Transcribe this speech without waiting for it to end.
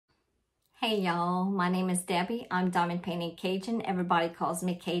Hey y'all, my name is Debbie. I'm Diamond Painting Cajun. Everybody calls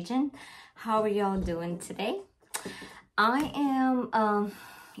me Cajun. How are y'all doing today? I am,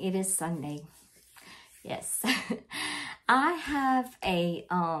 it is Sunday. Yes. I have a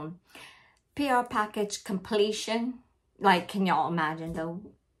PR package completion. Like, can y'all imagine though?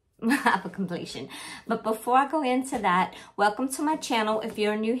 I have a completion. But before I go into that, welcome to my channel. If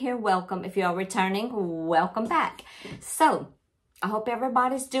you're new here, welcome. If you're returning, welcome back. So, I hope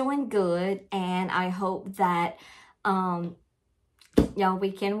everybody's doing good, and I hope that y'all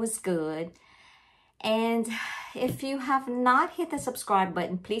weekend was good. And if you have not hit the subscribe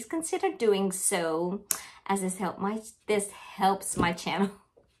button, please consider doing so, as this helps my channel.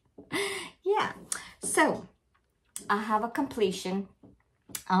 Yeah. So I have a completion.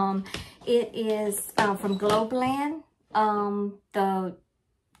 It is from Globeland.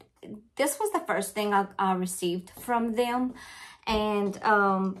 This was the first thing I received from them. And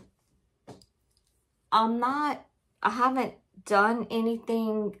I haven't done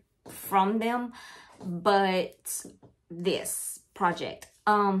anything from them but this project.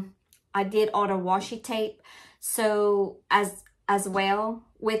 I did order washi tape, so as well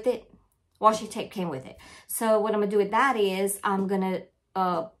with it. Washi tape came with it. So what I'm gonna do with that is I'm gonna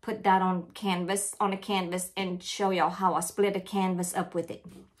put that on a canvas and show y'all how I split a canvas up with it.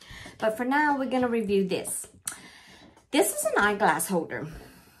 But for now, we're gonna review this. This is an eyeglass holder,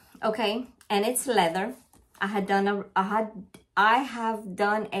 okay, and it's leather. I have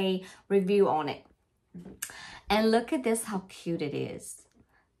done a review on it, and look at this, how cute it is,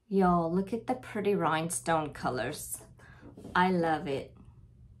 y'all. Look at the pretty rhinestone colors. I love it.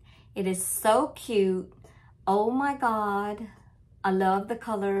 It is so cute. Oh my God, I love the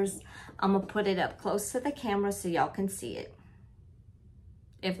colors. I'm gonna put it up close to the camera so y'all can see it,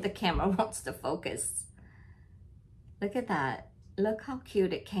 if the camera wants to focus. Look at that. Look how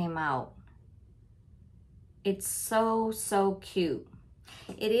cute it came out. It's so, so cute.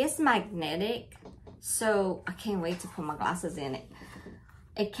 It is magnetic, so I can't wait to put my glasses in it.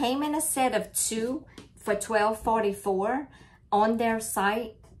 It came in a set of 2 for $12.44 on their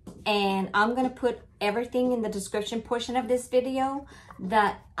site, and I'm gonna put everything in the description portion of this video.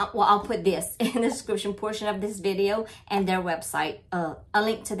 I'll put this in the description portion of this video and their website, a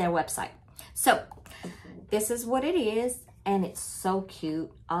link to their website. So this is what it is, and it's so cute.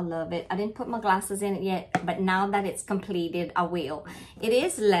 I love it. I didn't put my glasses in it yet, but now that it's completed, I will. It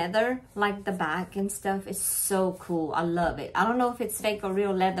is leather, like the back and stuff. It's so cool. I love it. I don't know if it's fake or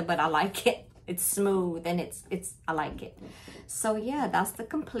real leather, but I like it. It's smooth, and I like it. So yeah, that's the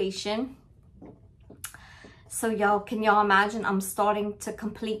completion. So y'all, can y'all imagine? I'm starting to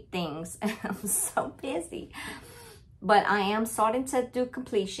complete things. I'm so busy. But I am starting to do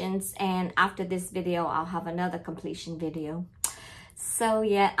completions, and after this video, I'll have another completion video. So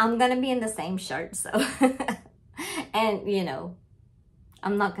yeah, I'm gonna be in the same shirt, so. And you know,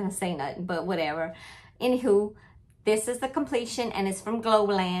 I'm not gonna say nothing, but whatever. Anywho, this is the completion, and it's from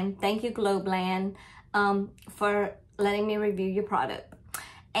Globeland. Thank you, Globeland, for letting me review your product.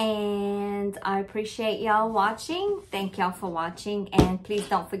 And I appreciate y'all watching. Thank y'all for watching, and please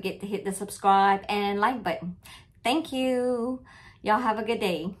don't forget to hit the subscribe and like button. Thank you. Y'all have a good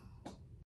day.